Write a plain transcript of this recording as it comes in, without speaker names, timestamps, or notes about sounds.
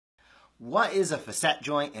What is a facet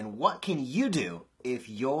joint and what can you do if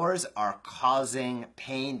yours are causing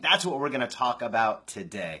pain? That's what we're going to talk about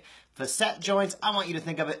today. Facet joints, I want you to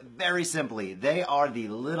think of it very simply. They are the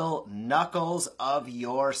little knuckles of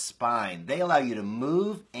your spine. They allow you to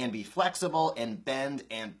move and be flexible and bend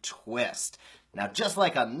and twist. Now, just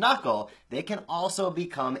like a knuckle, they can also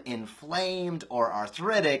become inflamed or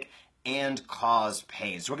arthritic and cause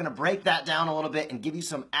pain. So we're going to break that down a little bit and give you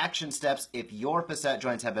some action steps if your facet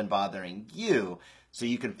joints have been bothering you so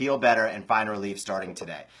you can feel better and find relief starting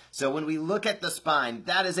today. So when we look at the spine,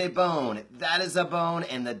 that is a bone,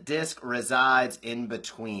 and the disc resides in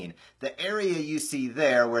between. The area you see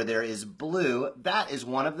there where there is blue, that is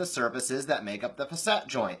one of the surfaces that make up the facet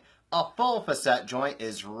joint. A full facet joint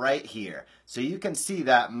is right here. So you can see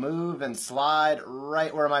that move and slide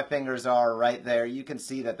right where my fingers are right there. You can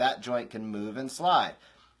see that that joint can move and slide.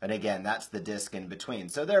 And again, that's the disc in between.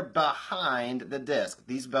 So they're behind the disc.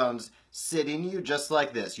 These bones sit in you just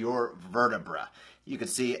like this, your vertebra. You can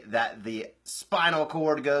see that the spinal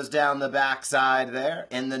cord goes down the backside there,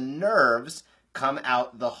 and the nerves come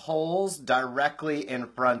out the holes directly in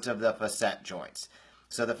front of the facet joints.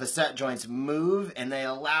 So the facet joints move and they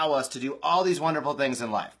allow us to do all these wonderful things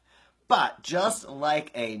in life. But just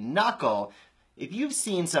like a knuckle, if you've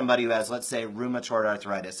seen somebody who has, let's say, rheumatoid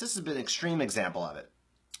arthritis, this has been an extreme example of it.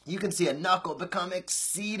 You can see a knuckle become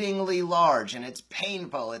exceedingly large and it's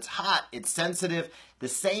painful, it's hot, it's sensitive. The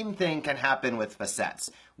same thing can happen with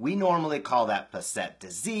facets. We normally call that facet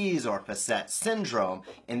disease or facet syndrome,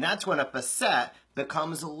 and that's when a facet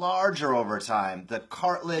becomes larger over time. The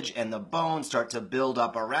cartilage and the bone start to build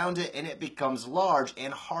up around it and it becomes large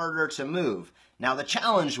and harder to move. Now the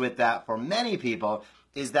challenge with that for many people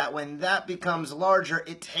is that when that becomes larger,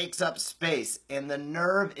 it takes up space and the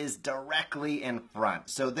nerve is directly in front.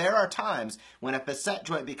 So there are times when a facet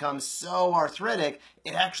joint becomes so arthritic,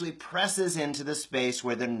 it actually presses into the space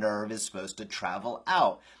where the nerve is supposed to travel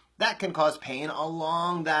out. That can cause pain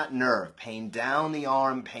along that nerve, pain down the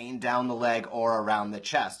arm, pain down the leg, or around the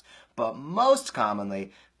chest. But most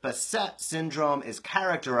commonly, facet syndrome is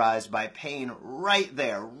characterized by pain right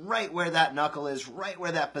there, right where that knuckle is, right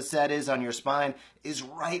where that facet is on your spine, is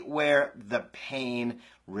right where the pain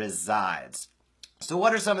resides. So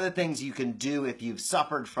what are some of the things you can do if you've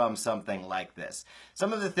suffered from something like this?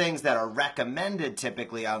 Some of the things that are recommended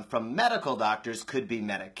typically from medical doctors could be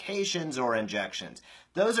medications or injections.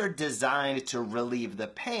 Those are designed to relieve the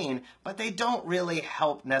pain, but they don't really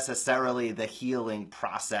help necessarily the healing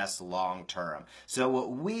process long term. So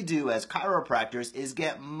what we do as chiropractors is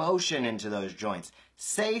get motion into those joints,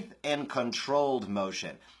 safe and controlled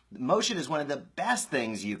motion. Motion is one of the best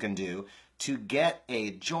things you can do to get a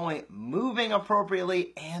joint moving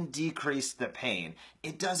appropriately and decrease the pain.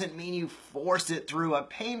 It doesn't mean you force it through a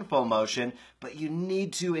painful motion, but you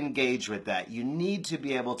need to engage with that. You need to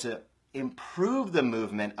be able to improve the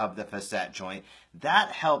movement of the facet joint.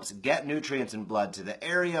 That helps get nutrients and blood to the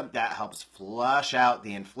area. That helps flush out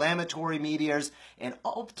the inflammatory mediators and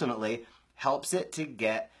ultimately helps it to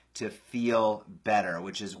get to feel better,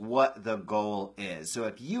 which is what the goal is. So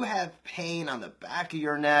if you have pain on the back of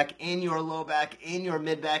your neck, in your low back, in your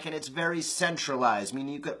mid back, and it's very centralized,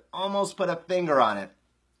 meaning you could almost put a finger on it,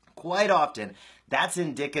 quite often that's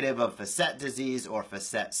indicative of facet disease or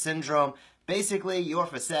facet syndrome. Basically, your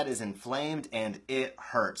facet is inflamed and it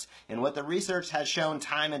hurts. And what the research has shown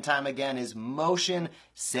time and time again is motion,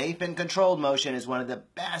 safe and controlled motion, is one of the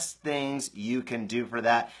best things you can do for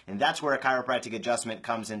that. And that's where a chiropractic adjustment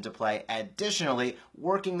comes into play. Additionally,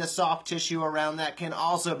 working the soft tissue around that can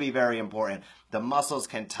also be very important. The muscles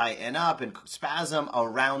can tighten up and spasm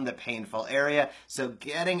around the painful area. So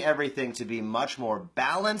getting everything to be much more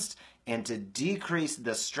balanced and to decrease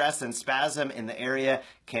the stress and spasm in the area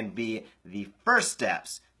can be the first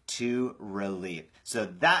steps to relief. So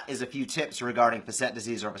that is a few tips regarding facet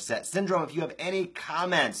disease or facet syndrome. If you have any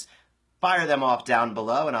comments, fire them off down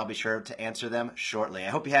below and I'll be sure to answer them shortly. I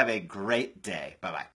hope you have a great day. Bye-bye.